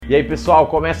E aí pessoal,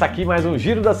 começa aqui mais um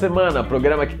Giro da Semana,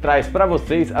 programa que traz para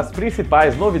vocês as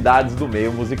principais novidades do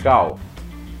meio musical.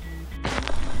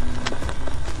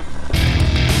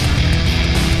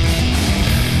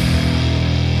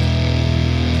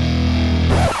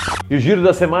 E o Giro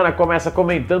da Semana começa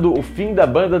comentando o fim da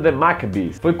banda The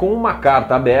Maccabees. Foi com uma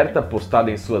carta aberta postada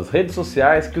em suas redes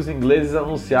sociais que os ingleses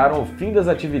anunciaram o fim das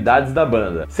atividades da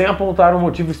banda, sem apontar um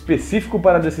motivo específico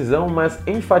para a decisão, mas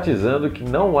enfatizando que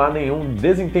não há nenhum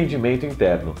desentendimento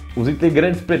interno. Os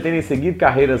integrantes pretendem seguir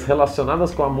carreiras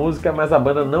relacionadas com a música, mas a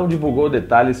banda não divulgou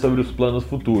detalhes sobre os planos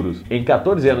futuros. Em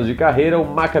 14 anos de carreira, o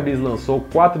Maccabees lançou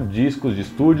 4 discos de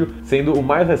estúdio, sendo o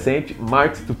mais recente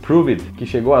Marks to Prove It, que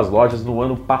chegou às lojas no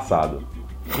ano passado.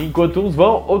 Enquanto uns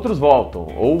vão, outros voltam,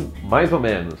 ou mais ou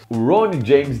menos. O Ronnie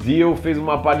James Dio fez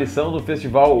uma aparição no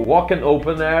festival Walk and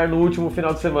Open Air no último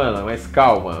final de semana, mas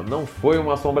calma, não foi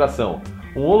uma assombração.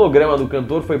 Um holograma do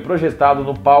cantor foi projetado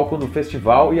no palco do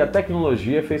festival e a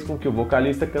tecnologia fez com que o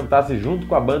vocalista cantasse junto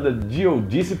com a banda Dio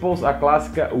Disciples a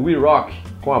clássica We Rock,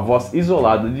 com a voz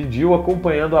isolada de Dio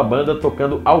acompanhando a banda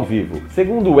tocando ao vivo.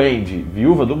 Segundo Wendy,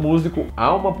 viúva do músico,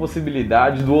 há uma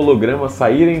possibilidade do holograma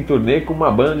sair em turnê com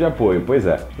uma banda de apoio. Pois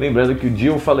é, lembrando que o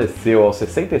Dio faleceu aos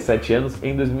 67 anos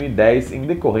em 2010 em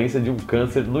decorrência de um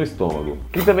câncer no estômago.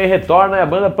 Quem também retorna é a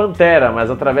banda Pantera, mas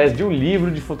através de um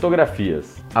livro de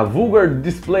fotografias. A Vulgar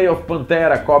Display of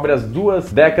Pantera cobre as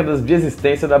 2 décadas de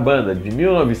existência da banda, de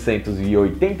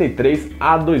 1983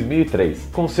 a 2003,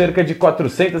 com cerca de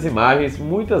 400 imagens,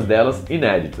 muitas delas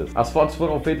inéditas. As fotos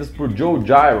foram feitas por Joe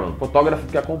Giron, fotógrafo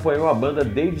que acompanhou a banda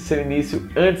desde seu início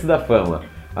antes da fama.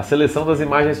 A seleção das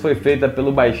imagens foi feita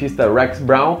pelo baixista Rex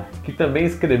Brown, que também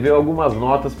escreveu algumas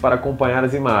notas para acompanhar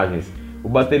as imagens. O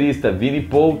baterista Vinnie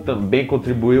Paul também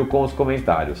contribuiu com os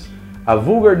comentários. A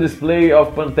Vulgar Display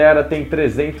of Pantera tem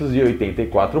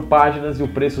 384 páginas e o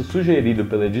preço sugerido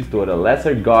pela editora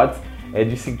Lesser Gods é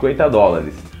de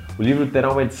 $50. O livro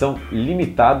terá uma edição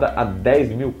limitada a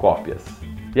 10.000 cópias.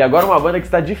 E agora uma banda que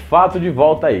está de fato de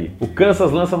volta aí. O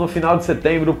Kansas lança no final de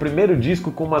setembro o primeiro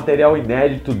disco com material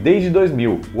inédito desde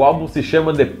 2000. O álbum se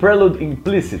chama The Prelude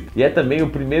Implicit e é também o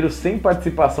primeiro sem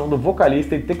participação do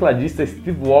vocalista e tecladista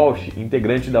Steve Walsh,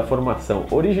 integrante da formação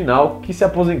original que se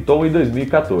aposentou em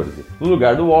 2014. No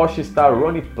lugar do Walsh está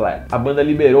Ronnie Platt. A banda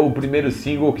liberou o primeiro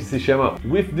single que se chama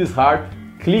With This Heart.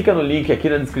 Clica no link aqui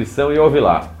na descrição e ouve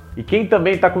lá. E quem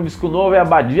também tá com disco novo é a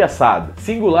Badia Sad.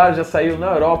 Singular já saiu na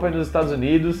Europa e nos Estados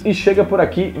Unidos e chega por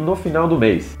aqui no final do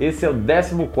mês. Esse é o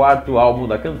 14º álbum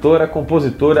da cantora,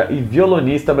 compositora e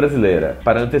violonista brasileira.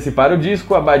 Para antecipar o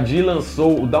disco, a Badia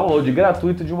lançou o download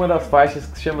gratuito de uma das faixas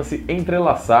que chama-se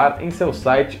Entrelaçar em seu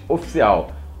site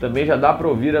oficial. Também já dá para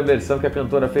ouvir a versão que a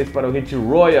cantora fez para o hit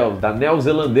Royal da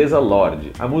neozelandesa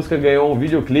Lorde. A música ganhou um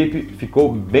videoclipe,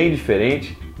 ficou bem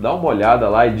diferente. Dá uma olhada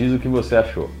lá e diz o que você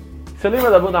achou. Você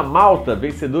lembra da banda Malta,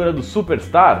 vencedora do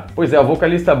Superstar? Pois é, o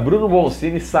vocalista Bruno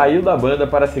Boncini saiu da banda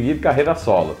para seguir carreira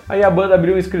solo. Aí a banda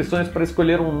abriu inscrições para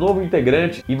escolher um novo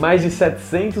integrante e mais de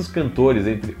 700 cantores,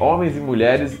 entre homens e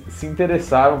mulheres, se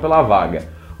interessaram pela vaga.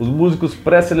 Os músicos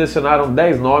pré-selecionaram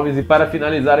 10 nomes e para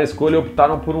finalizar a escolha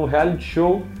optaram por um reality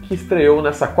show que estreou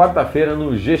nessa quarta-feira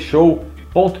no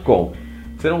gshow.com.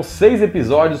 Serão 6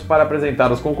 episódios para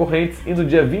apresentar os concorrentes e no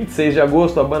dia 26 de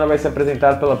agosto a banda vai se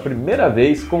apresentar pela primeira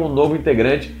vez com um novo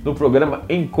integrante no programa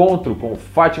Encontro com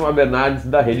Fátima Bernardes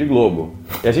da Rede Globo.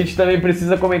 E a gente também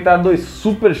precisa comentar 2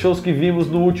 super shows que vimos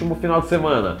no último final de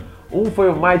semana. Um foi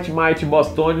o Mighty Mighty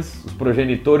Bosstones, os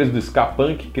progenitores do ska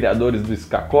punk, criadores do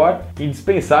ska core,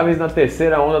 indispensáveis na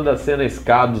terceira onda da cena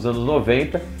ska dos anos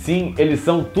 90. Sim, eles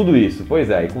são tudo isso. Pois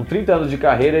é, e com 30 anos de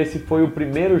carreira, esse foi o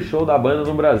primeiro show da banda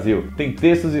no Brasil. Tem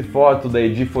textos e fotos da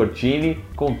Edi Fortini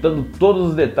contando todos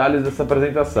os detalhes dessa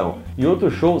apresentação. E outro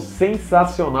show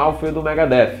sensacional foi o do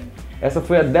Megadeth. Essa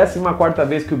foi a 14ª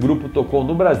vez que o grupo tocou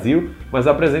no Brasil, mas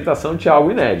a apresentação tinha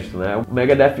algo inédito, né? O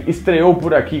Megadeth estreou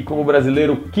por aqui com o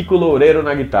brasileiro Kiko Loureiro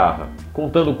na guitarra.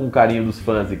 Contando com o carinho dos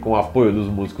fãs e com o apoio dos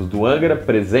músicos do Angra,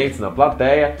 presentes na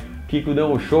plateia, Kiko deu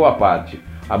um show à parte.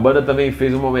 A banda também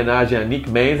fez uma homenagem a Nick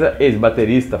Menza,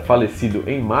 ex-baterista falecido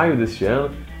em maio deste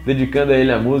ano, dedicando a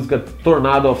ele a música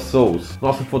Tornado of Souls.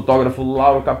 Nosso fotógrafo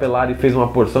Lauro Capellari fez uma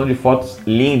porção de fotos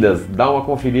lindas, dá uma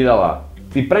conferida lá.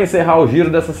 E para encerrar o giro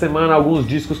dessa semana, alguns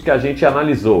discos que a gente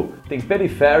analisou. Tem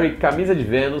Periphery, Camisa de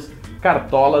Vênus,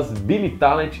 Cartolas, Billy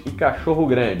Talent e Cachorro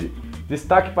Grande.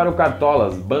 Destaque para o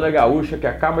Cartolas, banda gaúcha que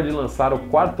acaba de lançar o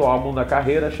 4º álbum da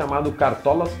carreira chamado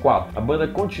Cartolas 4. A banda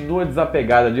continua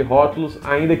desapegada de rótulos,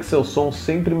 ainda que seu som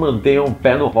sempre mantenha um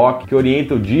pé no rock que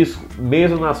orienta o disco,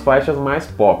 mesmo nas faixas mais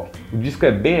pop. O disco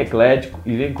é bem eclético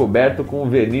e vem coberto com um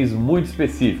verniz muito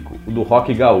específico, o do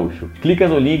rock gaúcho. Clica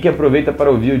no link e aproveita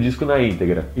para ouvir o disco na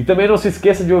íntegra. E também não se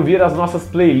esqueça de ouvir as nossas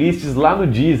playlists lá no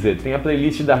Deezer. Tem a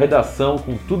playlist da redação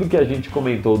com tudo que a gente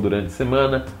comentou durante a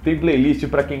semana, tem playlist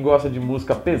para quem gosta de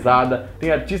música pesada,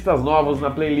 tem artistas novos na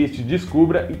playlist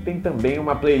Descubra e tem também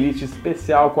uma playlist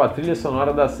especial com a trilha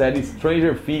sonora da série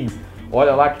Stranger Things.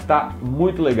 Olha lá que tá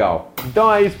muito legal.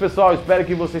 Então é isso, pessoal, espero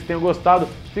que vocês tenham gostado.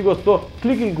 Se gostou,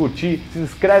 clique em curtir, se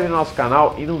inscreve no nosso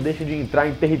canal e não deixe de entrar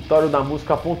em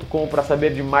territoriodamusica.com para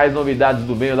saber de mais novidades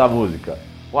do meio da música.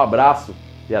 Um abraço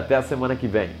e até a semana que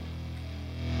vem.